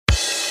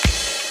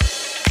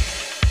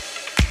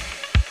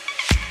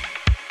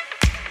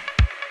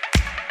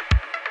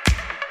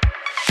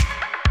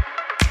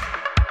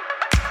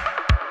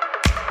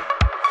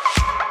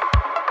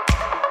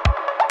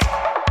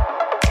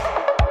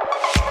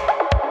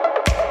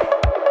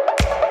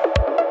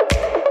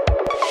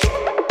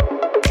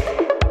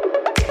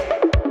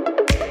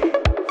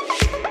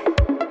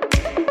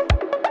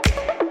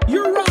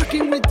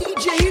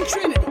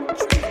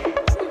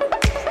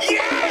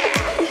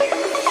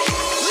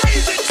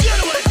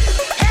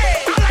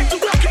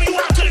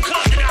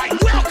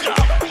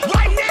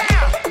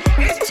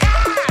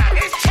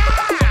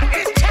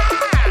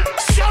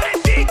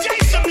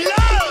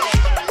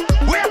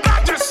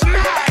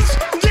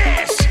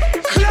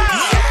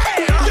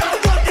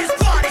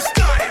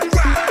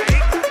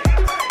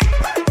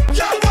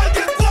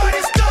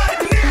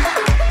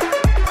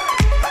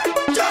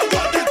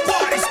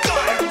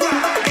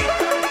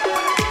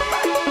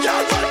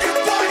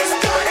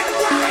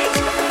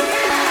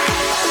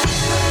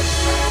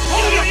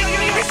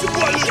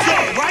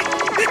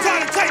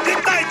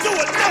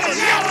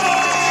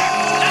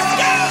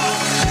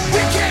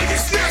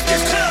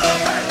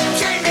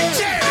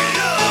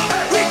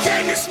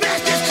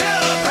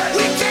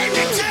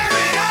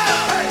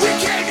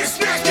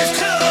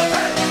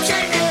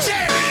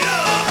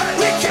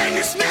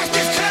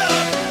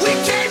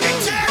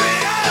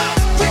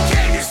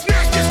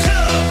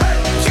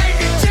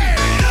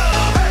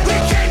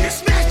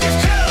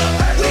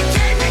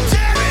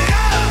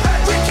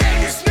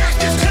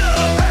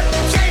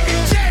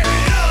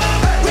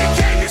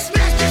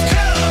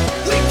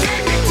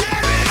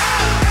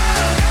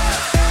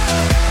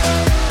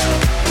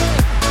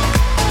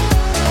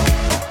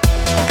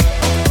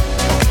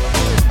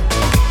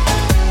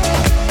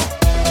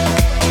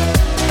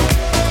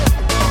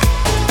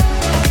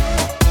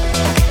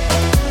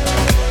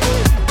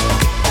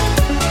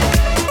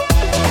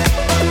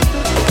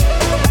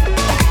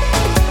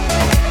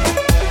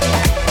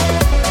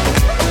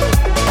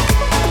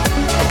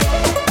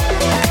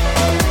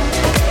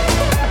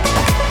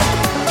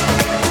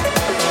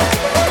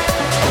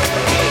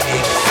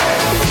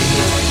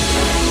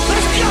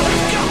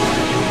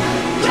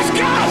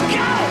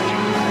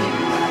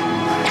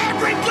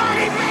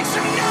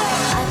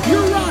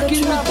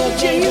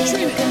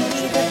you can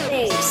be the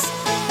bass.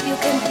 You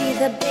can be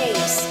the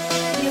bass.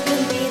 You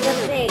can be the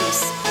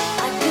bass.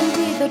 I can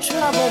be the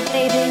trouble,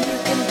 baby. You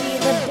can be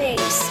the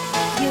bass.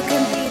 You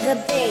can be the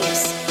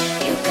bass.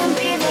 You can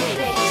be the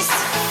bass.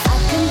 I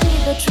can be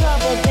the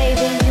trouble,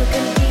 baby. You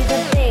can be the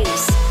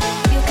bass.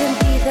 You can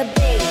be the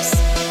bass.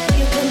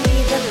 You can be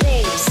the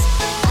bass.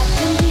 I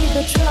can be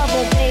the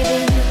trouble, baby.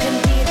 You can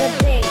be the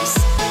bass.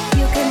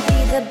 You can be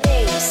the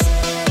bass.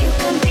 You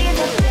can be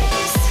the bass.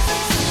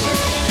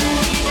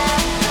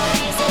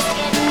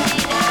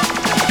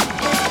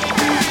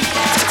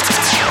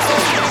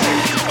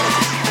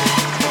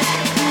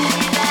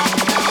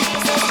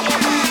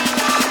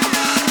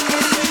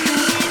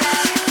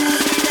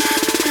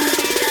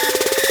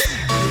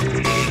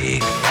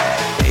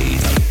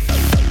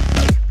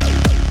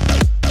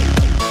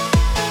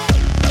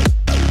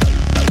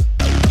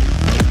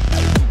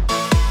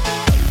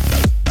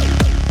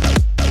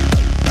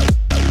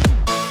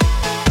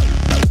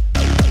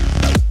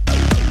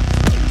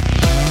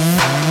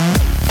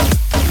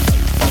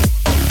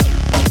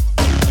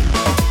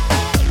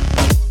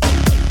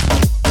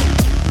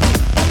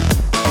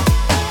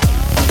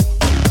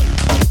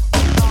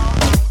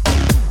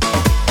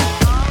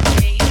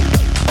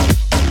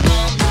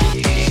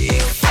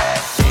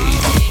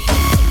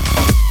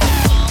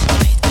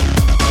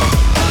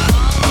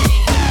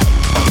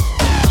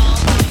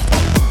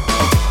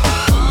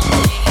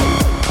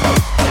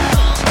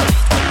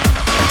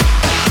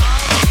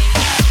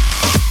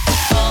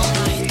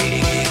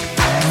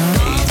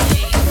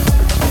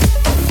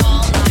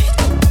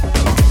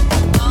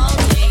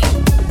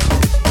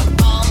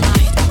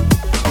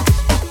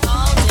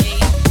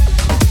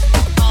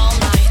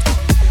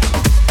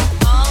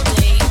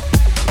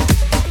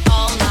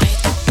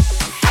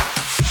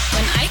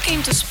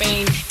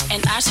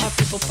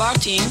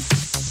 partying,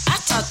 I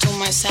thought to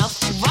myself,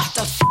 what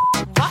the f,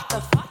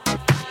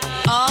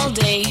 all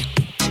day,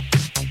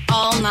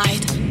 all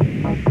night,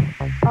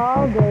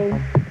 all day,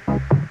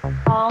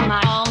 all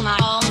night, all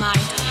night, all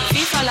night.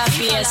 FIFA la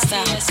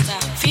fiesta,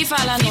 FIFA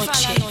la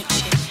noche,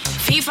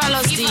 FIFA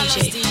los DJ.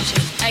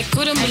 I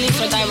couldn't believe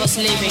what I was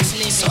living,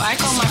 so I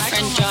called my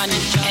friend Johnny,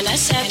 and I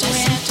said to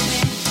him,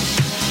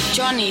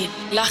 Johnny,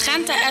 la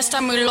gente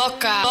está muy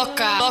loca,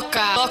 loca,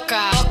 loca,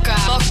 loca, loca,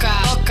 loca,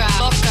 loca,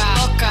 loca,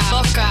 loca,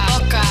 loca,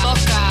 loca,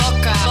 loca,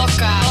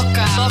 loca, loca,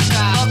 loca,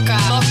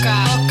 loca,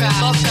 loca, loca,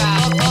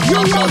 loca.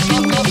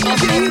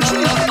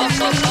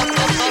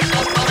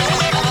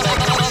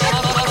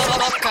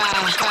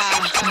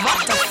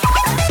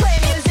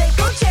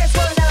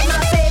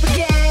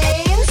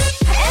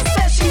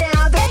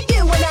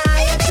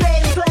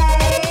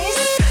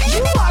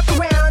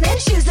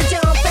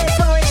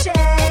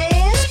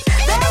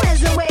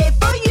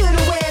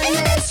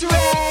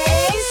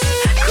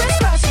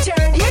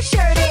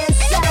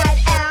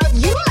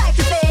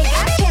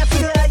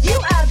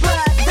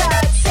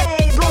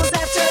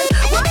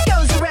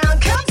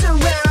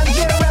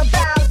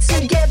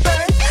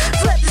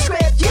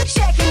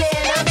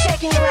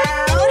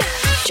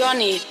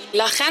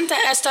 La gente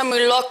está muy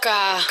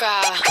loca.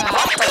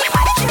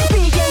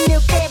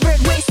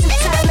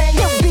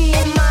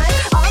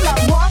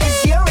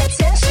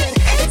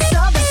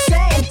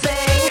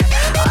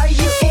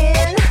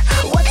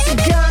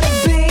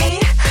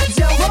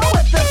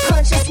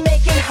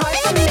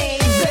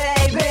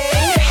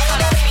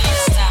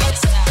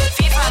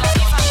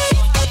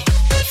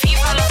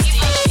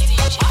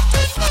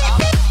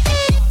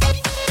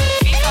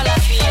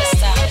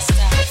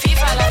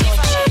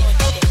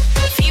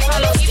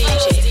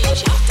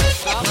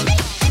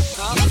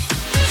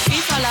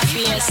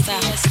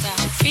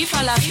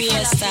 FIFA la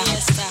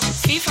fiesta,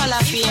 FIFA la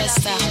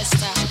fiesta,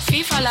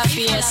 FIFA la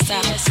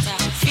fiesta,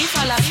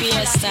 FIFA la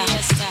fiesta,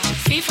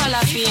 FIFA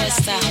la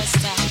fiesta,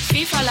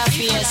 FIFA la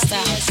fiesta,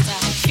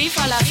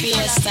 FIFA la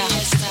fiesta,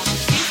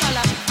 FIFA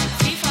la,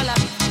 FIFA la,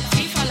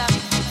 FIFA la,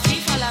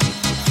 FIFA la,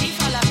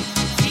 FIFA la,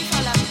 FIFA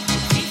la,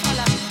 FIFA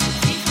la,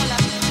 FIFA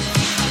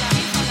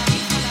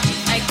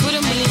la, I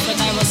couldn't believe what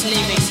I was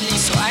living,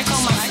 so I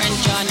called my friend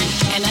Johnny,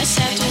 and I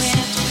said to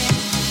him,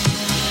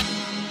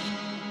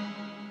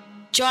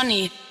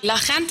 Johnny, la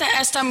gente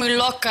está muy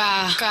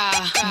loca.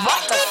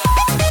 What the f?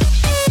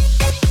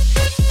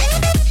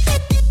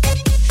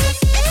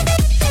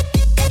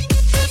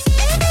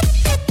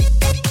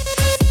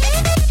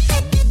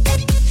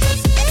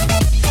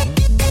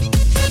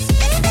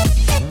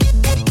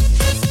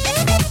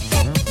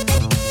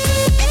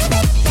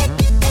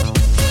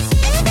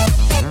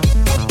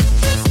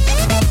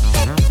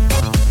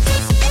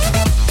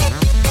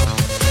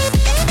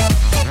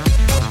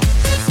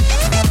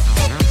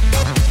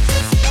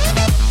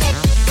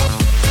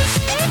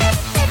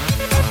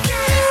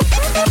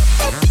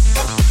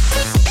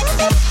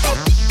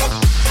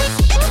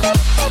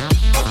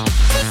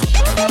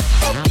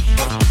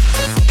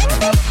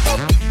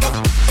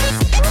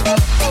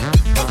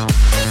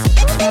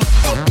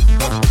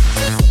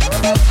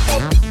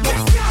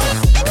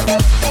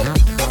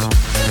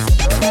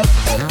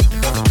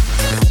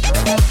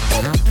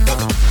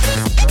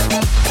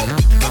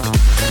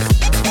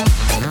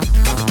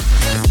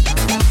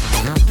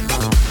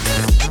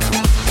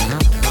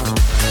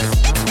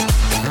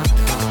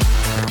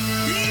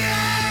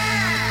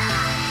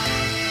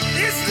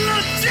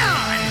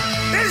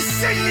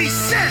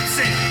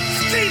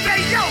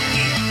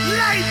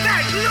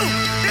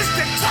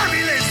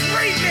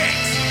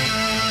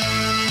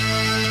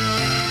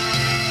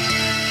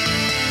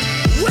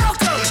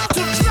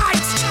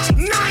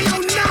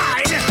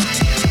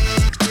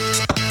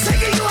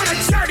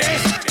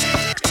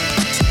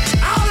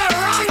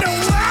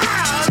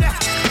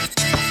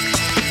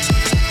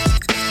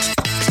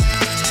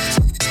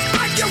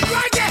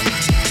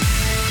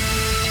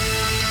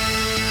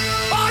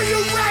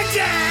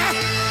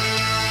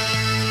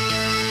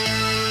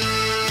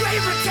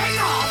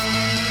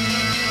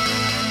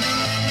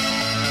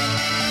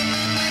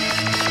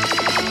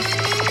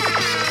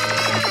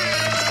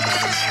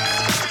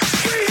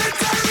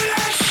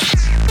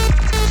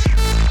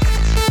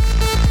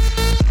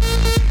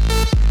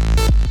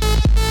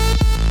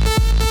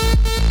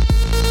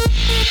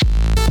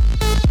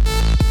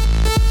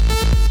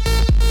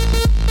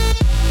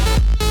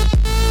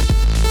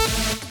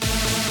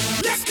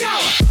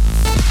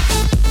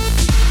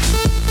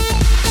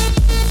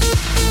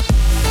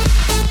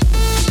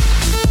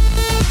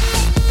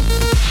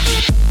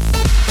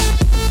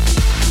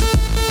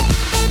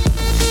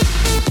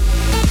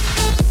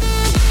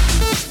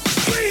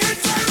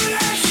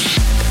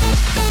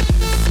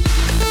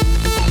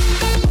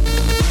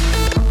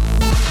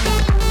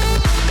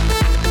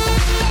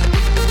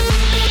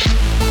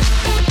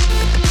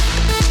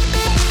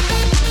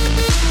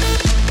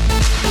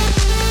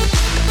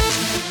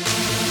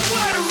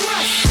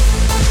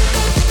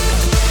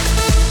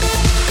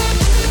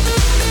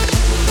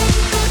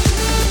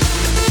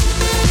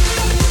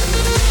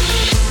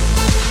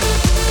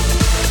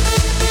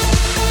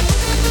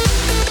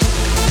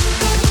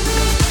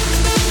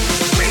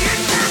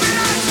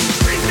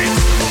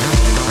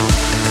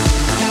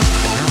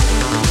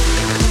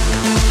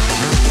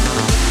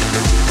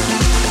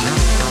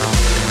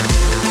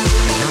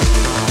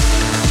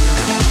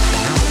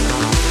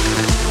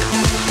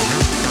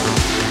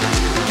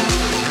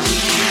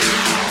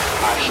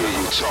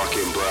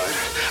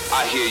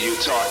 hear you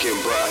talking,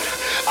 bud.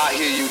 I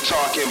hear you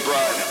talking,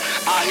 bud.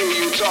 I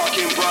hear you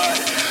talking, bud.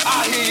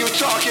 I hear you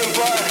talking,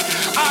 bud.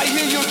 I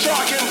hear you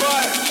talking,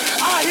 bud.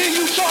 I hear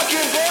you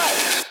talking,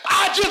 bud.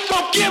 I just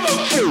don't give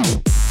a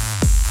fuck.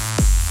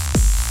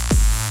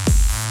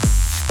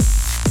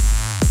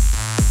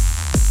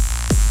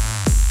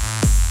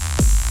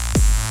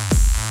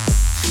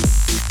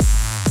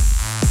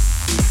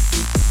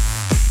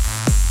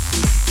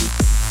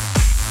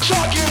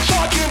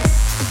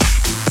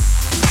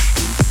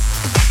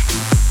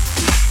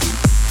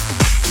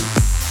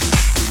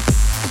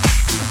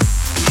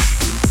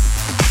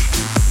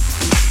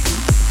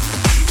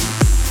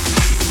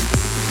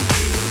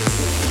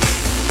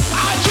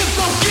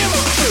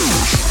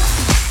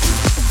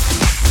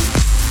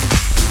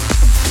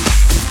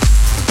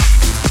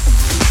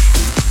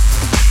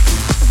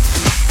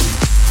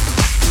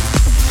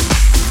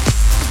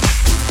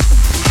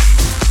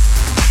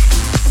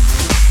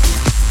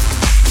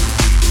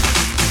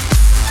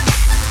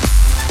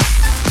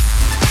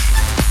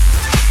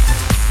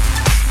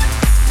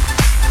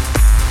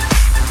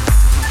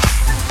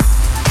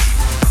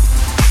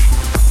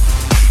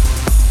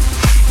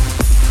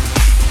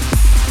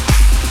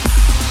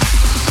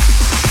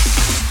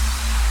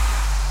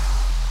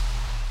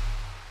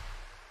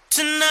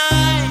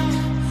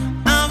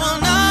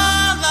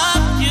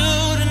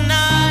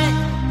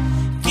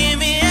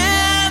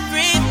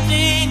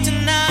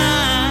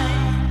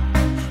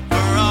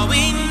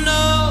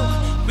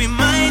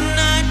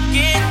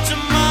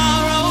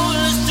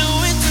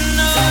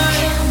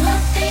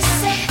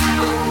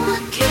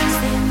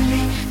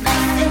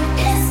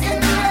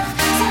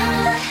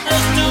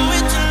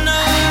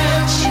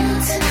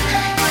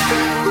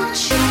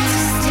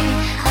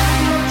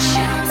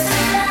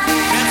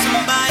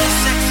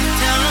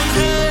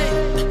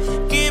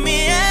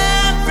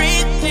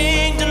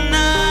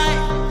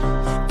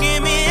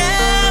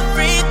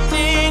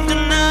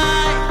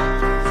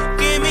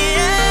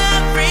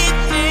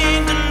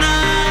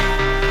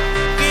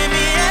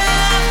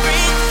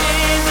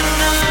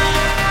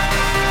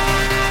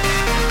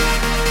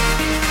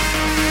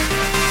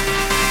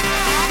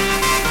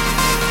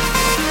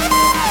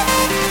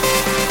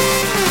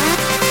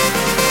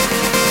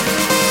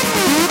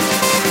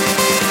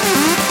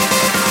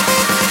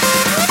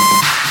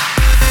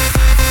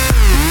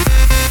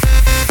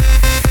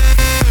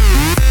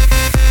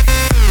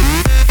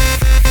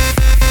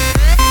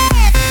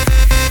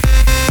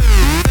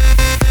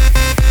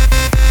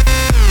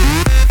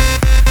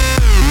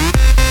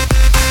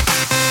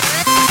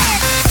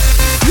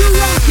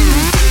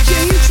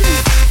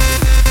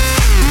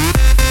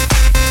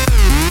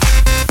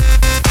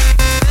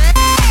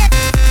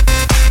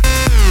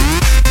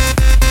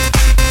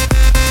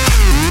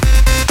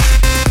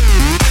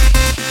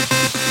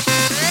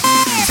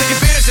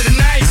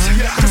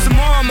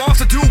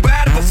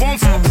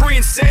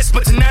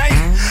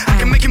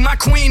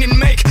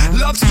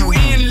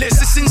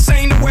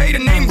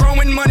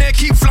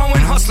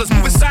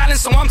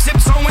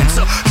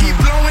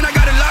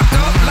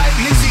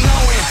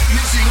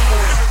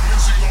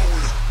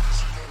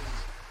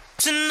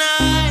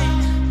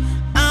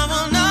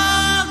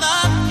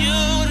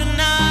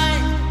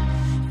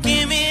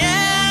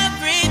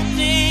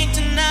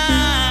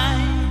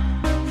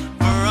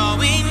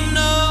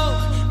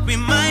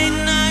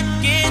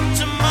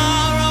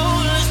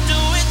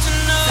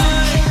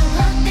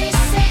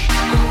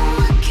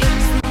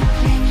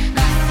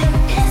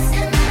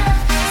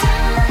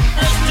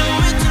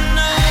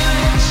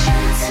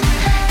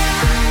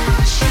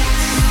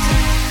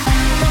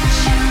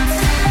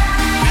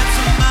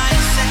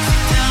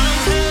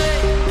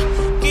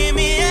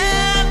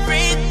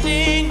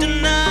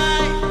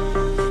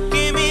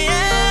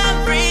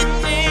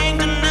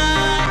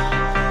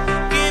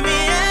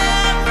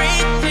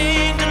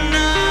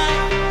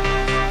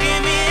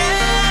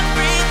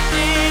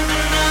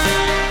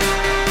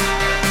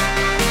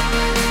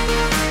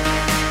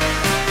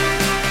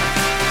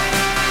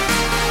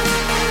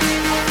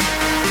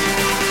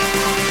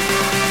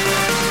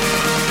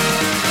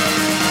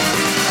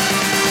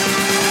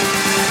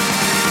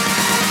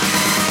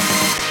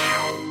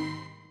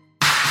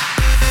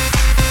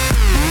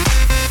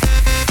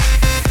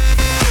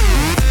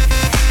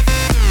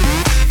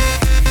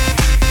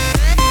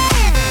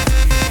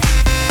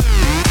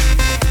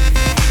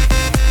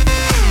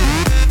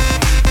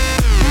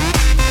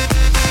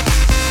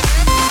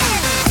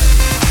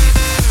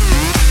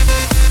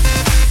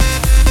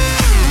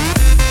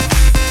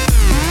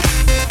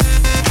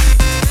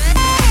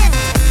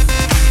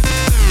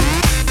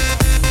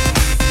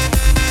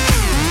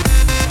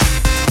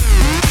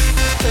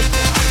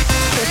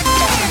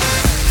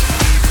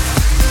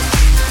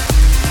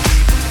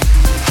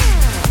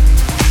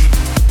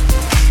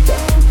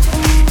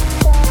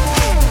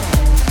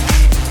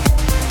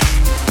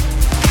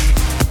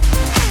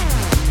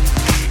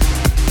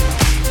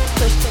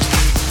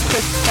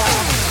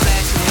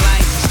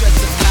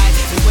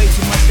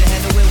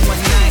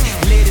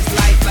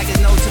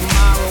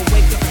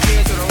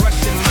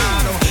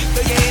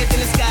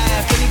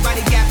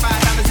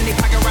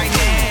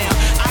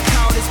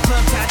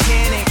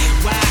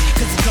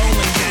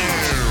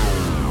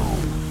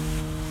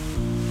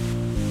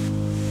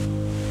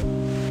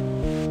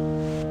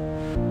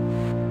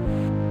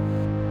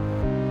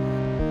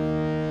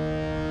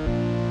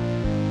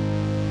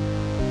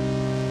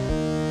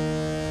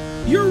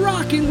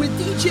 rocking with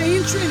DJ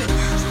and Trinity.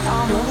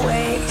 On my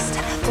waist,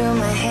 through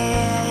my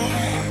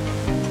hair.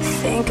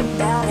 Think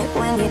about it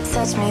when you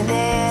touch me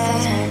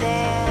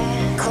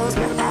there. Close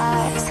my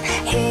eyes,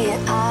 here you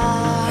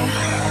are.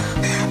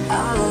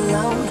 All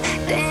alone,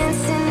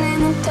 dancing in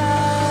the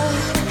dark.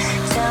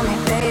 Tell me,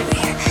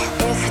 baby,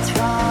 if it's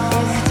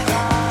wrong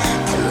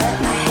to let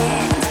my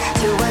hands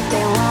do what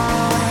they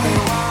want.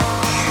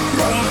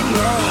 Late at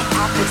night,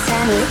 I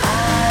pretend we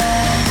are.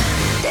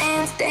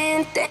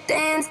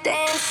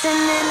 Dancing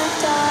in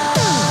the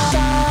dark.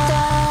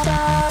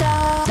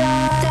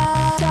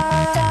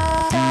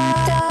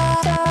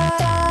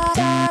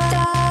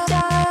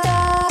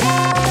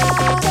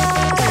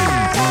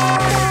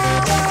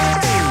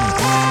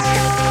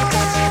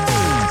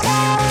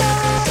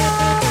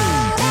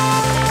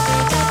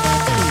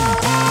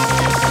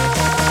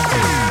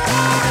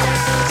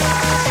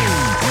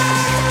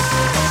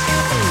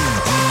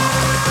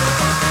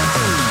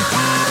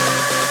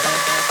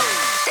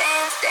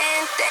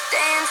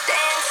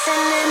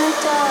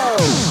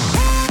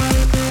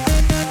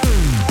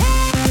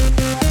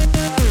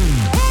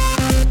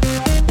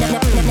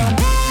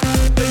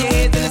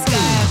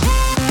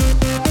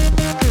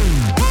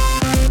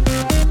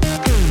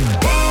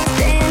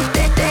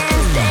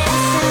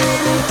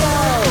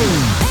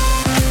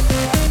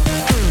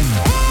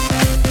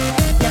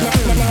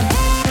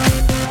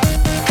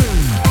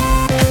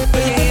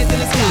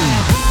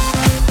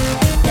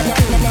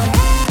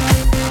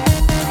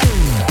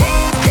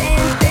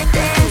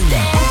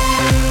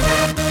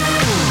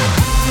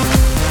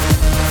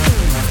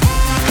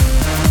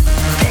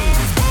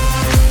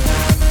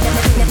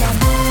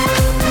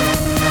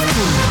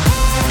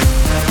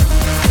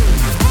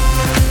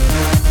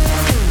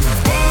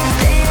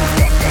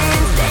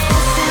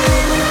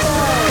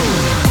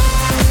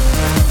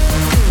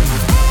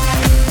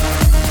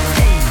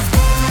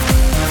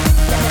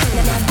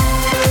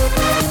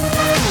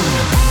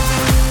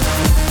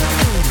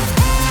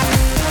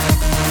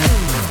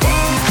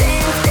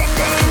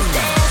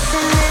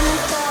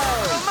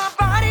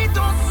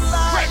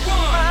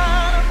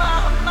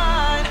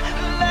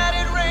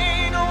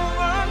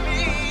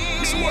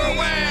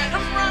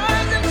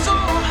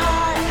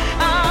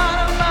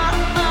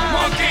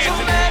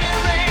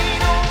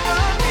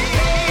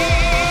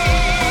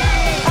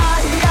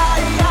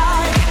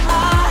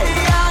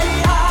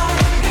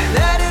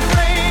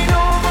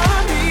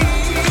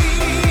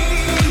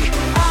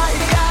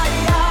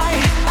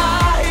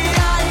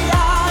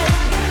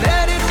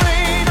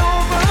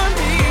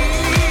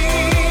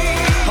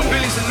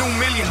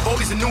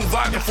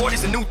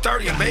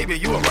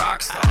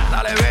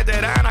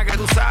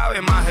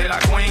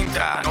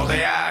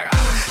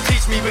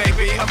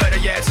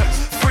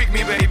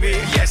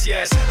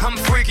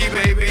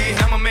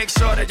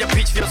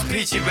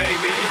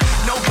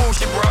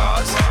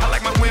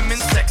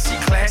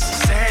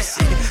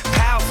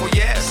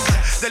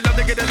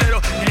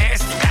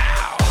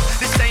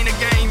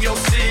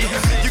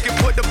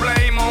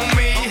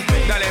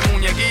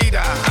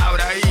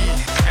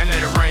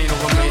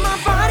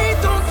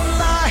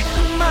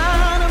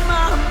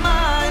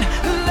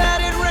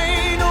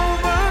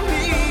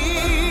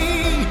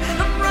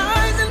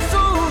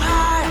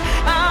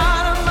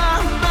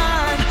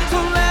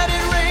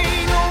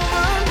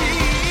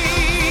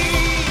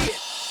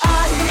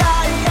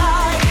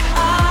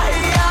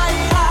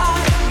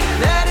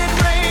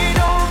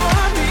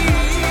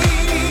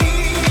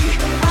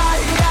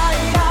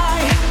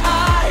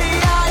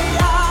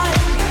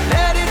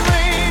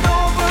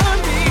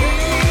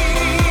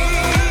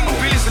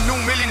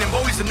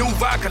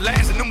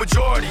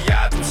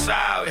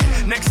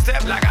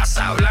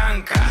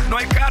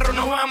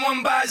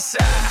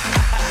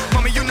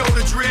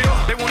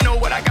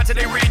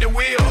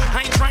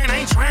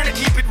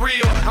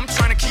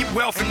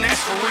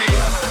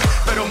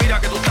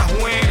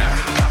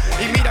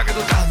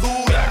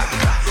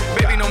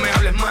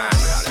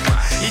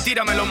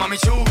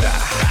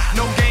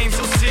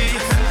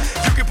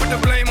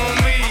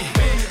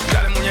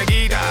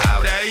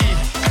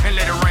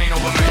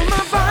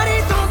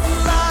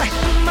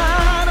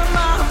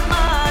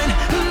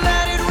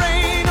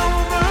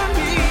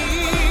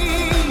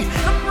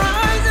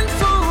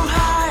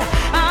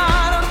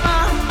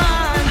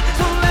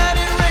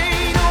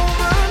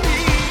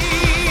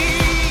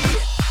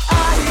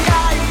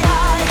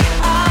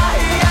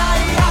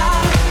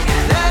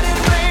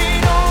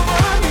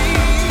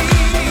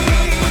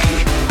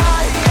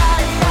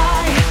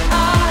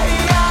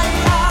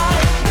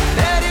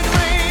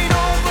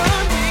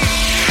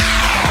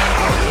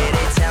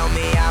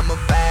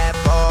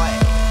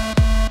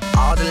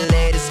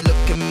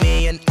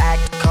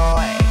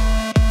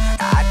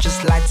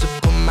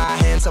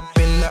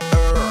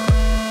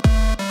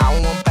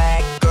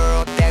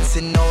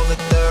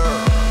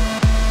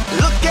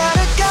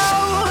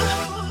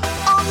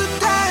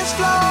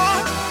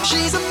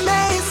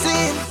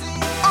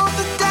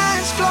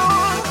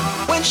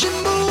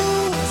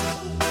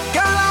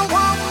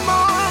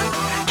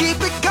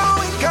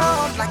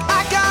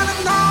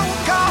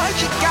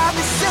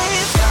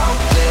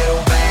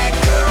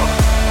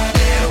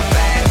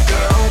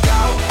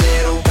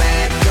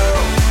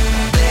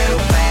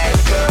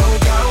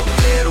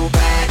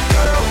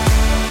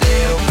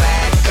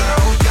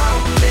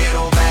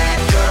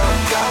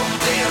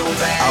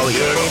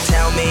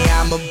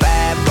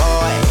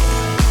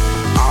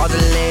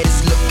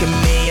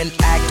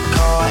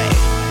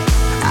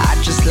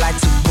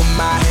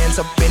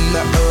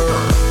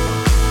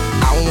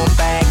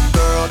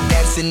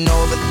 bending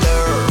over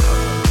there,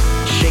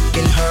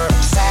 shaking her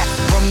sack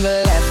from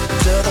the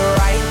left to the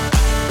right,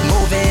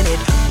 moving it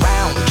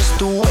round just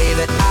the way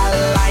that I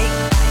like.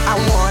 I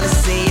wanna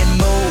see it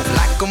move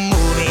like a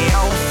movie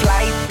on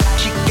flight.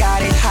 She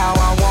got it how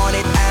I want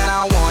it, and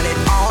I want it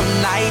all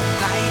night.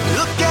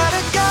 Look at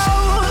her go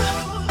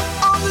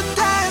on the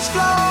dance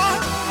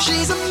floor.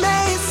 She's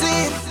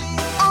amazing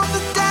on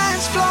the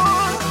dance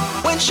floor.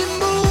 When she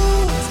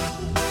moves,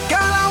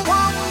 girl, I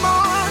want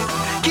more.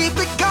 Keep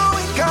it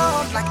going,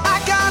 girl, like I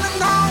gotta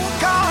know,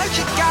 girl.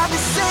 She got me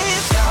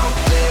saying, go,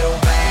 little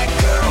bad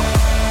girl,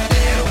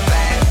 little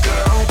bad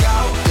girl, go,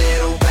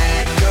 little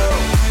bad girl,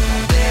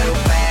 little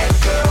bad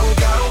girl,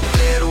 go,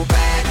 little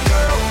bad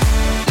girl,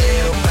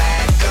 little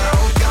bad girl,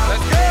 go,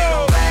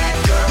 little bad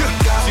girl,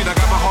 go. See, I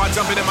got my heart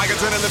jumping and my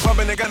adrenaline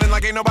pumping and gunning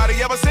like ain't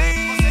nobody ever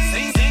seen.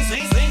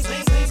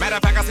 Matter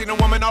of fact, I seen a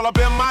woman all up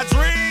in my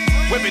dreams.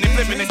 Whipping and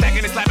flipping and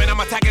stacking and slapping. I'm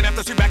attacking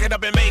after she back it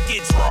up and make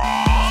it drop.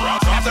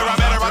 After I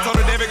met her, I told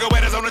her David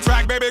Guetta's on the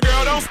track. Baby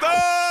girl, don't stop.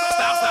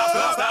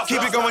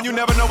 Keep it going, you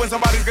never know when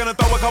somebody's gonna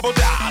throw a couple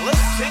dollars.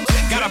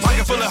 Got a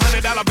pocket full of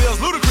 $100 bills.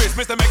 Ludacris,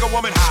 Mr. Make a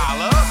Woman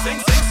Holler.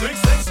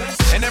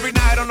 And every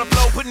night on the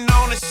floor, putting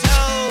on a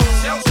show.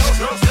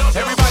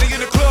 Everybody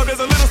in the club, there's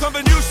a little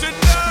something you should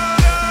know.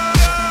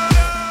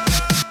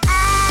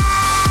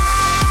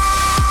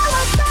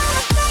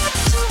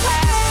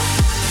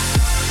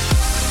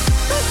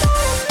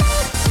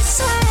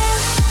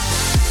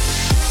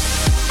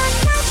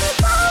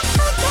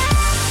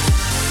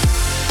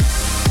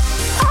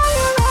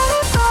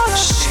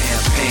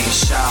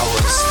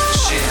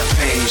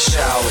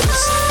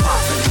 Showers,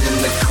 popping in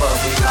the club,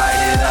 we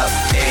light it up.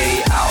 8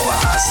 hour,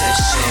 I said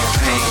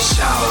champagne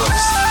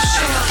showers,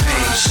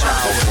 champagne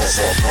showers.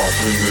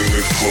 Popping in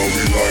the club,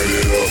 we light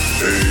it up.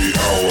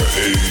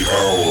 8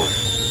 hour.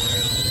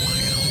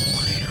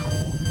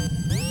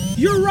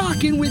 You're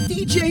rocking with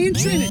DJ and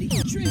Trinity.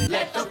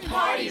 Let the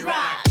party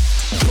rock.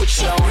 Put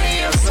your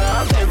hands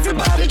up,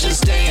 everybody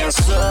just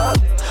dance up.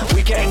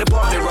 We came to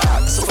party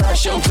rock, so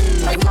flash your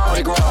feet like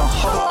Mardi Gras.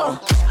 Hold on.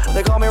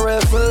 They call me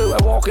Red Flu. I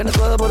walk in the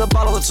club with a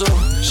bottle or two.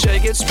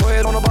 Shake it,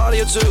 spread on a body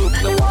or two.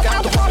 Then walk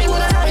out the party with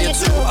a hottie or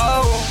two.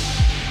 Oh,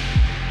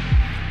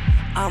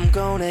 I'm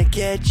gonna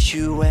get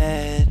you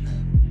wet.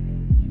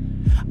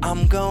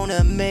 I'm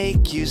gonna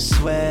make you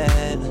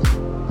sweat.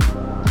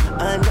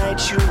 A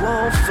night you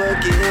won't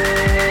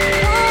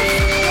forget.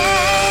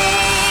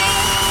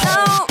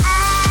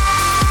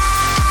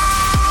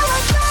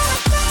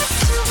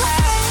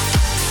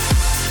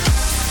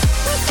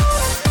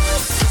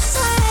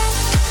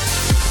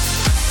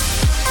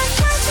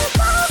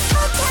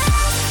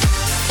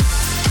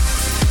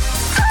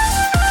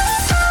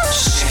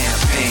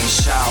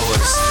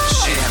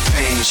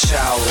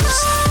 Showers,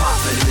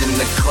 popping in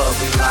the club,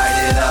 we light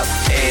it up.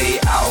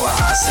 8 hour,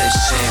 I said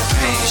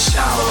champagne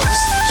showers,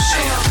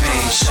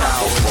 champagne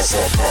showers.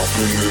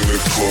 Popping in the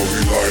club, we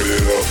light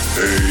it up.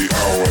 8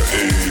 hour,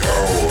 8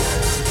 hour.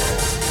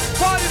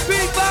 Party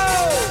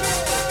people,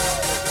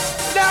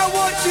 now I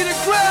want you to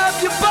grab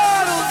your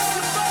bottles,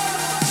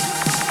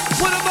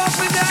 put them up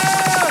in the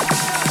air.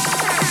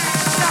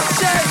 Now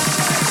shake,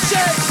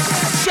 shake,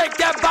 shake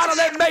that bottle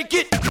and make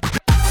it.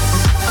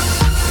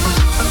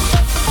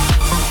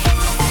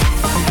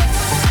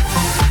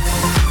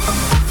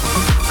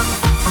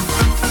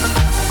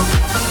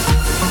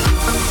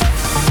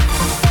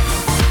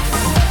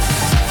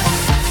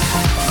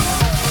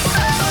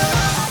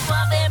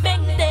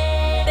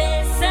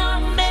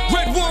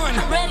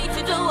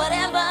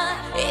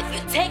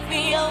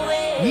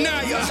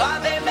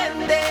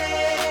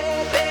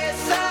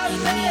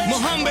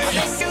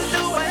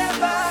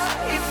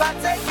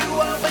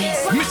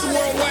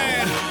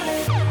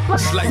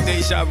 It's like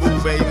deja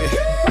vu, baby.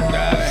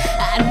 Darling.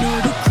 I know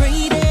you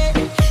crave it,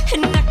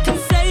 and I can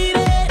save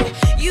it.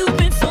 You've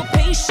been so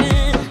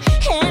patient,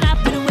 and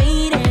I've been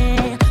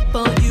waiting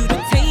for you to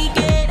take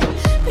it,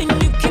 and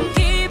you can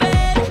keep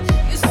it.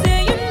 You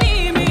say you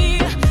need me,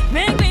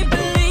 make me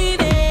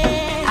believe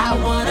it. I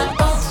wanna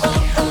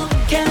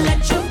can't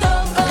let you go.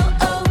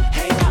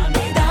 Hey,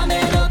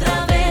 dámelo otra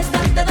vez,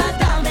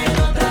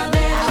 dámelo otra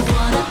vez. I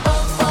wanna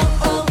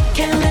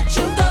can't let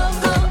you go.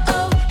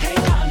 Hey,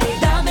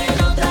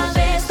 dámelo otra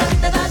vez.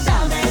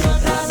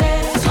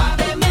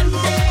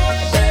 Suavemente,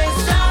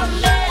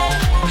 bésame.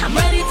 I'm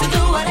ready to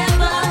do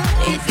whatever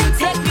if you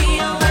take me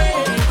away.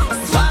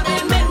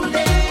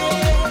 Suavemente,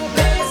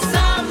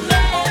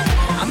 bésame.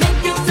 I'll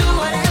make you do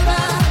whatever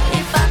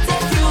if I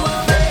take you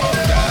away.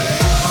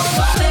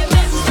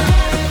 Suavemente,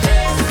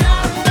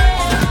 bésame.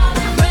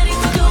 I'm ready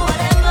to do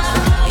whatever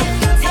if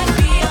you take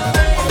me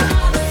away.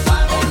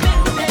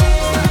 Suavemente,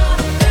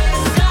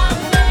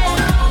 bésame.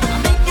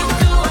 I'll make you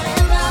do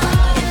whatever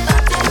if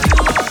I take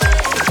you away.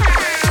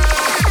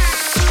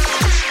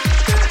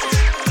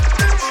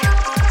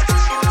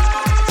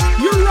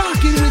 You're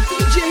rocking with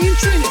DJ and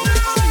Trinity.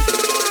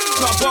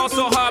 So I ball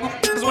so hard,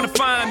 motherfuckers wanna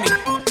find me.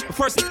 But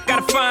first,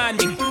 gotta find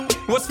me.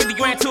 What's 50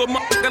 grand to a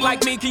motherfucker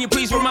like me? Can you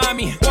please remind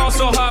me? Ball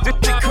so hard, this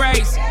shit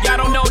crazy. Y'all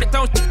don't know that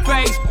don't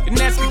phase. The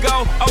next we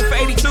go 0 for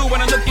 82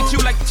 when I look at you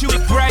like that you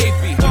look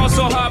gravy. Ball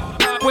so hard,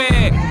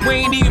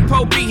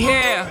 go be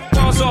here.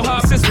 Fall so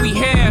hard since we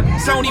here.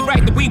 It's only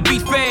right that we be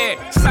fair.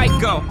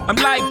 Psycho, I'm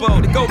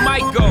liable to go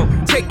Michael.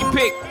 Take your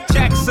pick.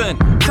 Jackson,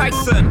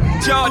 Tyson,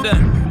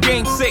 Jordan,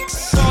 Game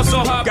 6. Fall so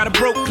hard, got a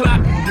broke clock.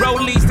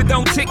 Rollies that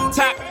don't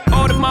tick-tock.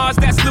 All the Mars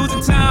that's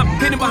losing time.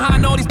 Hidden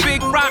behind all these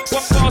big rocks.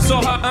 Fall so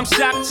hard, I'm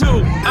shocked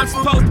too. I'm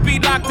supposed to be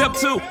locked up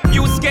too.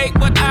 You escape,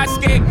 but I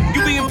escape.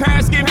 You be in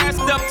Paris, get passed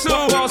up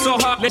too. Fall so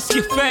hard, let's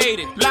get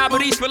faded.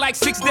 Liberties for like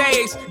 6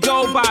 days.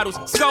 Gold bottles,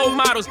 soul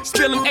models.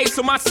 Spilling ace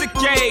on my sick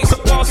days.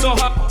 Fall so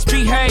hard,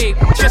 behave.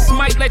 Just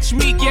might let you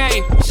meet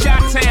gay. Shot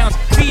towns,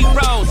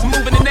 B-rolls,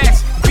 moving the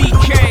next.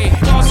 BK,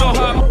 fall so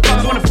hard,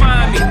 girls wanna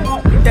find me.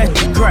 That's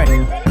crack.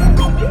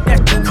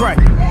 That's crack.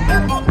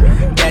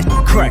 That's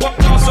crack.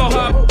 Fall so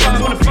hard,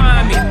 girls wanna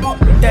find me.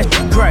 That's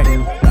crack.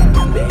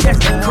 That's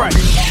crack.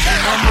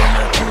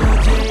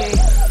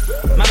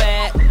 My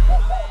bad.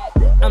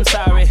 I'm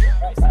sorry.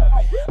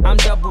 I'm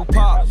double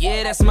parked.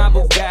 Yeah, that's my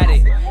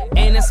Bugatti.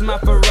 And that's my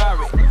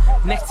Ferrari.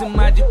 Next to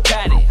my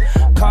Ducati.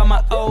 Call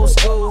my old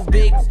school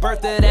Big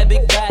Bertha, that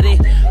big body.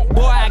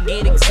 Boy, I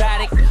get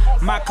exotic.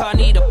 My car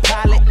need a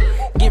pilot.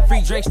 Get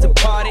free drinks to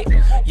party.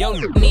 Yo,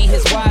 need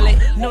his wallet.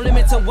 No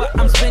limit to what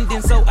I'm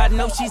spending, so I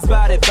know she's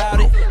bout it.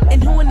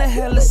 And who in the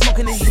hell is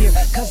smoking in here?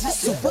 Cause it's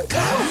super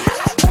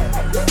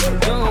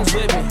cold. Guns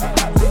with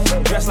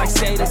me. Dress like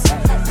satyrs.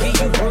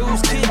 Give you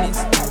bruised kidneys.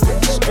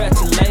 Stretch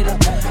it later.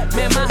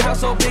 Man, my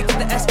house so big,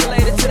 the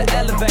escalator to the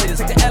elevator.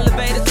 Take the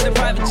elevator to the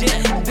private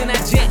jet. Then I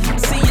jet.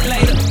 See you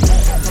later.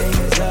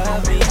 Ladies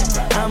love me.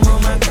 I'm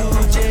on my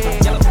cool J.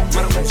 Yellow,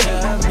 mother,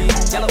 love me.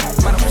 Yellow,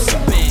 mother,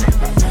 sippin'.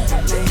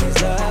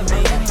 Ladies love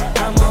me.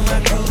 I'm on my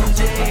cool J.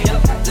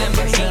 Yellow,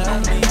 Lamborghini.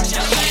 Love me.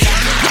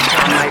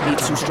 I might be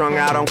too strung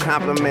out on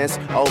compliments,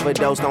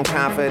 overdosed on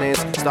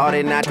confidence.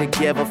 Started not to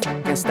give a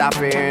fuck and stop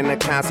fearing the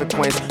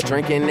consequence.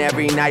 Drinking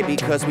every night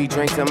because we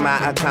drink to my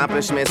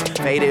accomplishments.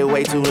 Faded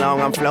way too long,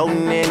 I'm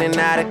floating in and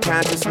out of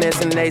consciousness.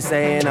 And they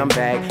saying I'm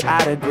back,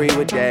 I'd agree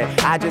with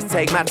that. I just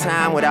take my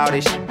time with all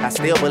this shit, I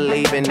still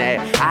believe in that.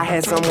 I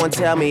had someone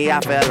tell me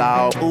I fell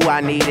off, ooh, I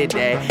needed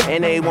that.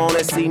 And they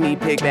wanna see me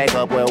pick back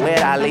up, well, where'd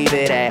I leave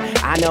it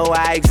at? I know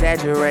I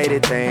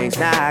exaggerated things,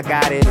 now I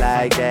got it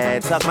like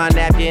that. Tuck my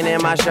napkin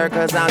in my shirt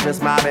cause I'm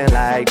just mobbing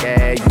like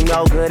that. You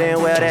know good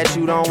and well that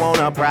you don't want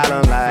a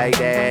problem like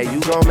that. You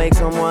gon' make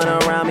someone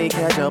around me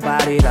catch a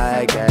body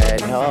like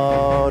that.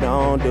 No,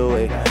 don't do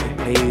it.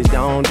 Please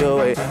don't do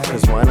it.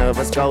 Cause one of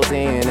us goes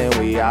in and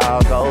we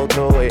all go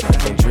through it.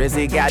 And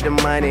Drizzy got the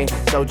money,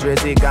 so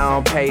Drizzy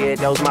gon' pay it.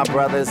 Those my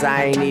brothers,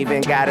 I ain't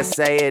even gotta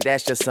say it.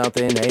 That's just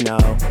something they know.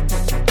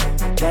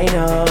 They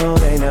know,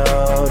 they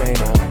know, they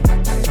know.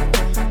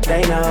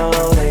 They know,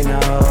 they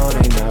know,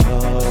 they know.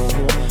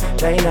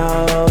 They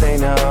know, they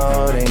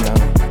know, they know.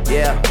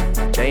 Yeah,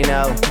 they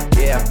know,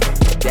 yeah.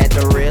 That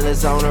the real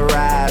is on the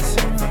rise.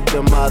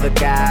 Them other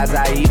guys,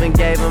 I even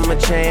gave them a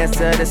chance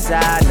to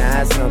decide.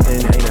 Now it's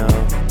something they know.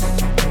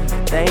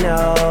 They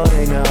know,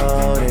 they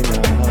know, they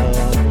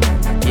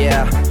know.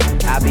 Yeah,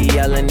 I be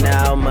yelling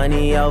out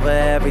money over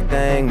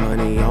everything,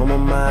 money on my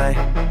mind.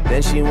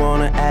 Then she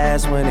wanna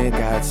ask when it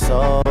got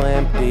so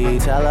empty.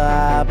 Tell her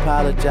I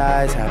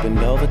apologize, happened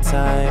over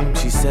time.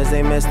 She says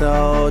they missed the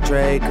old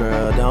Drake,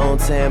 girl, don't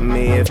tempt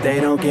me. If they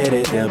don't get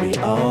it, they'll be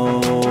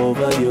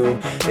over you.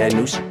 That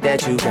new shit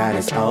that you got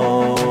is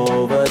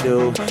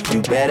overdue.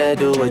 You better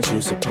do what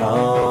you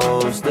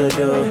supposed to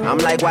do. I'm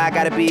like, why I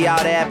gotta be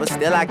all that? But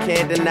still I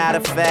can't deny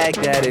the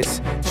fact that it's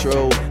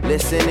true.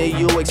 Listen to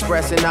you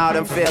expressing all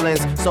them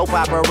feelings. Soap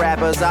opera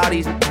rappers, all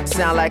these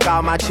sound like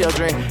all my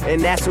children.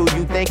 And that's who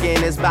you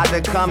thinking is about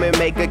to come and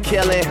make a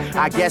killing.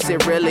 I guess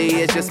it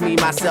really is just me,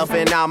 myself,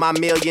 and all my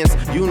millions.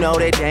 You know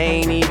that they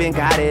ain't even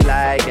got it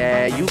like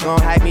that. You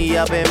gon' hype me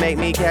up and make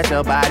me catch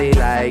a body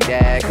like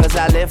that. Cause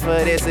I live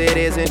for this, it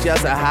isn't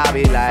just a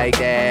hobby like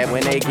that.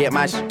 When they get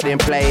my shit and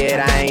play it,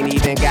 I ain't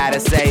even gotta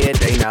say it,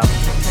 they know.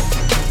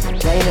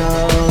 They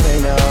know, they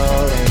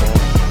know, they know.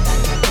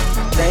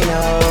 They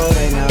know,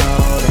 they know,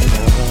 they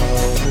know.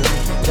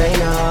 They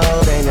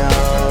know, they know,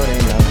 they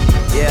know.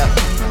 Yeah,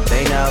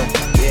 they know,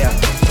 yeah.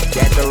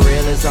 That the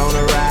real is on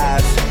the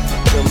rise.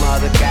 Them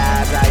other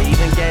guys, I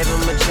even gave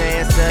them a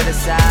chance to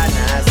decide.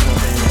 Now it's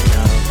something they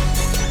know.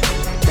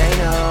 They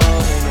know,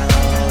 they know.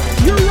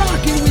 You're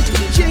rocking with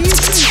DJ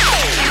Gucci,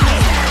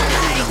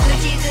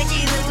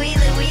 Gucci, Louis,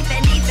 Louis,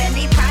 Fendi,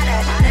 Fendi, Prada.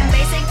 Them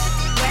basic,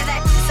 wear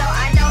that so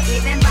I don't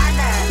even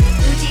bother.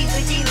 Gucci,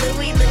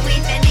 Louis,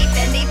 Louis, Fendi,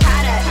 Fendi,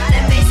 Prada.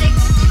 Them basic,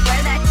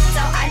 wear that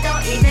so I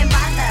don't even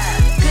bother.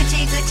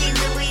 Gucci,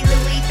 Louis,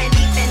 Louis,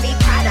 Fendi, Fendi,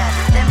 Prada.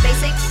 Them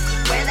basic,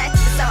 wear that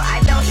so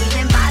I don't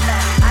even bother.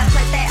 I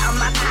put that on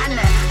my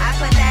partner, I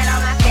put that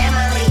on my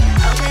family.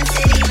 Oakland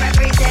City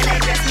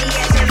representative, dress me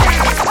as your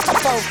best.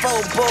 Fofo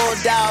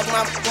bulldog,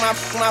 my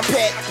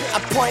pet. I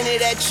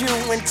pointed at you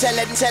and tell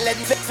it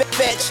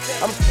fetch.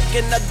 I'm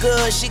f***ing her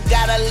good, she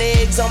got her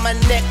legs on my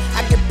neck.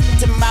 I can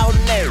to mouth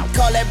neck,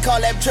 call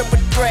that triple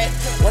threat.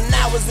 When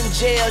I was in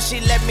jail, she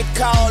let me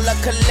call her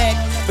collect.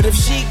 But if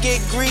she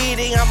get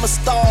greedy, I'ma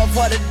starve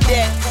her to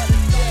death.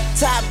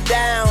 Top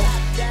down,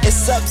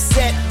 it's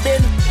upset.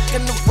 Been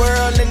in the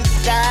world and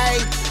die.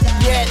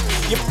 get.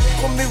 You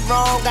with me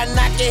wrong, I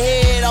knock your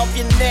head off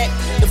your neck.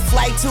 The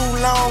flight too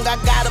long, I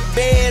got a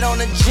bed on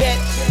a jet.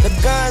 The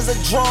guns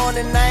are drawn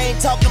and I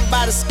ain't talking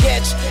about a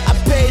sketch. I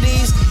pay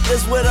these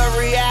niggas with a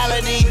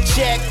reality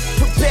check.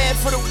 Prepared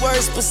for the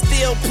worst, but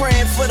still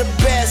praying for the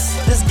best.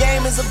 This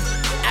game is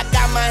I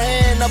got my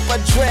hand up a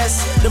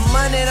dress. The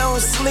money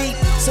don't sleep,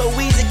 so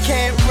Weezy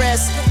can't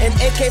rest. And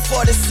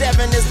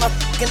AK-47 is my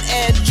fucking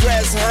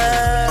address,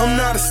 huh? I'm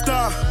not a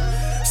star.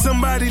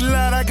 Somebody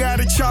lied, I got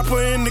a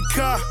chopper in the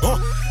car.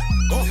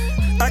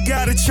 I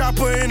got a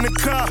chopper in the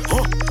car.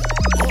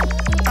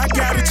 I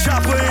got a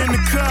chopper in the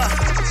car.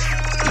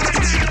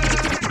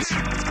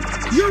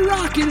 You're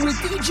rocking with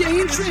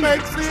DJ and Trini.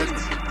 Makes it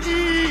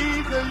easier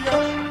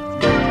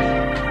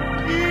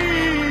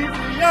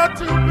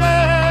to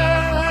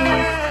bear.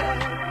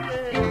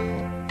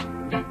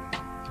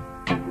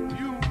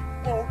 You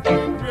won't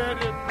regret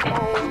it no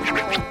more.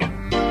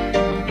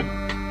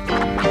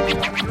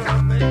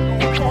 They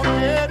don't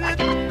forget it.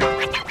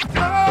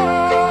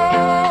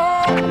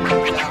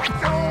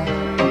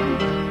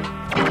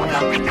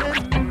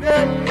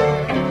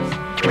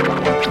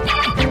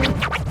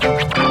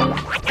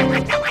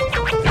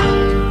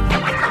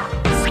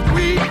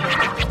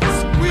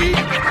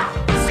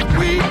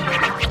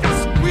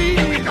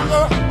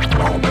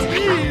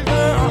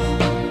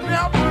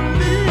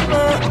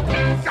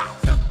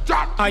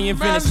 I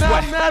invented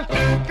sweat,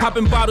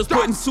 popping bottles,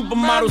 putting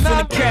supermodels in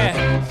the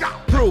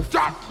cab. Proof,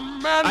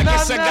 I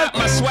guess I got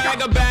my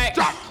swagger back.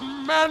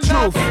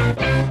 Truth,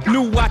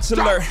 new watch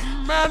alert,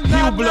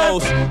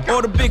 Hublows,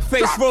 or the big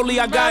face rollie,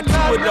 I got 2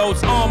 of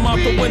those. Arm out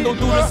the window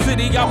through the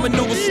city, I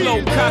maneuver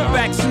slow. Cut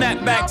back,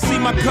 snap back, see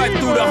my cut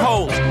through the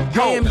holes.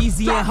 Damn,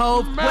 Easy and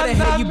Hov, where the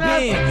hell you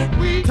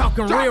been?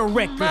 Talking real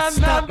records,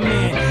 stuck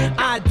man.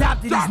 I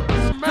adopted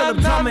these Philip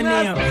Drummond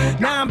them.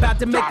 Now I'm about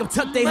to make them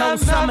tuck their whole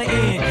summer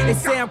in. They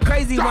say I'm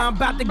crazy while I'm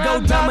about to go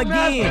dumb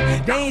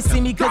again. They ain't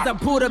see me cause I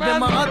pulled up in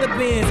my other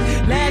bins.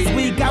 Last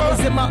week I was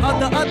in my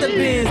other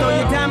bins. Throw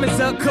your diamonds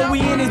up cause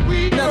we in this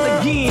another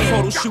again.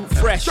 Photo shoot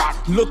fresh,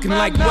 looking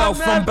like wealth.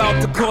 I'm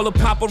about to call a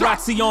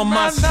paparazzi on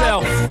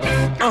myself.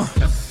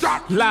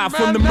 Live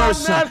from the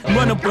Mercer,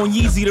 run up on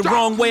Yeezy the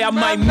wrong way, I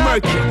might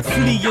murk it.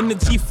 Flee in the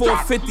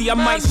G450, I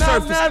might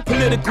surface.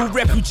 Political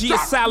refugee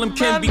asylum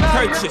can be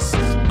purchased.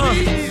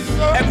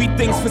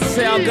 Everything's for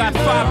sale, got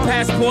 5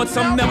 passports,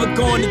 I'm never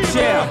going to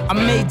jail. I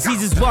made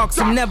Jesus walk,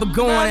 so I'm never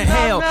going to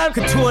hell.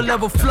 Couture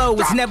level flow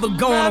is never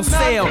going on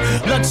sale.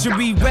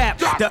 Luxury rap,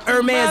 the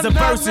Hermes of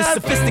verses.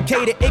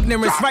 Sophisticated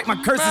ignorance, write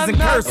my curses in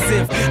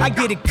cursive. I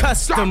get it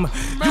custom,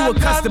 you a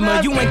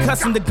customer. You ain't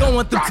custom to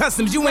going through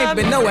customs, you ain't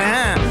been nowhere,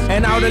 huh?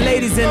 And all the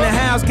ladies in the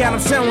house got them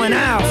showing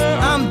out.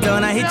 I'm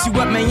done, I hit you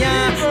up, man,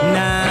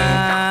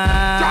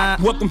 nah.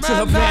 Welcome to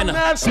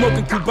Havana,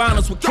 smoking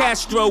Cubanos with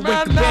Castro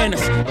and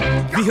Cabanas.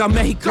 Via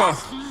Mexico,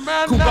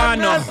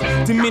 Cubano,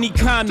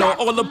 Dominicano,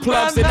 all the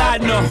plugs that I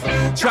know.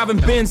 Driving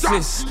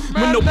Benzes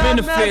with no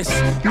benefits,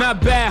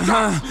 not bad,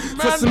 huh?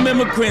 For some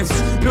immigrants,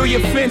 build your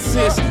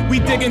fences, we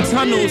digging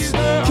tunnels.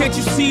 Can't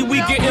you see we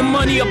getting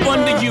money up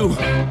under you?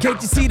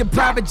 Can't you see the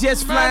private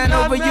jets flying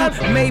over you?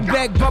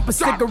 Maybach bumper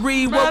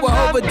stickery, what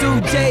we're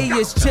overdue. Jay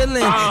is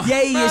chillin',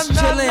 Yay is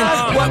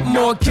chillin'. What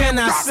more can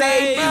I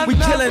say? We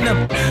killing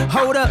them.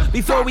 Hold up,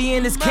 before we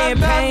end this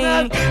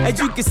campaign. As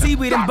you can see,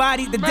 we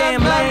embodied the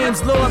damn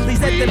lames. Lord, please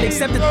let them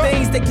accept the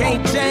things they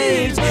can't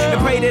change. And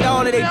pray that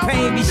all of their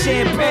pain be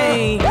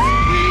champagne.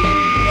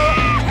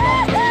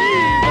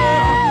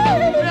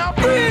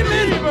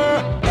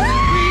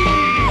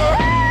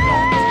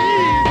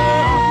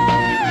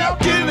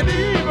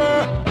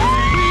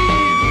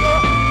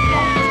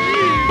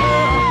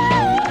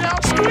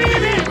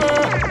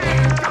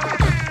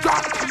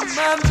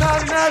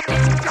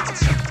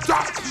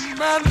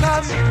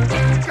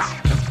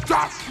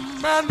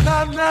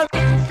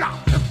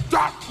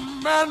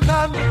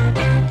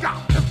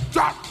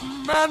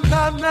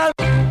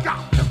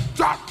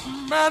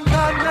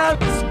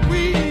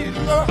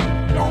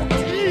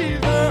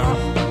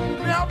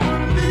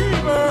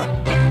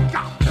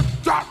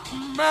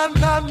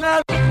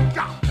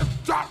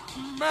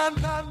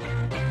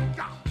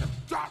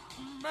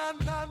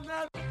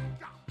 Man,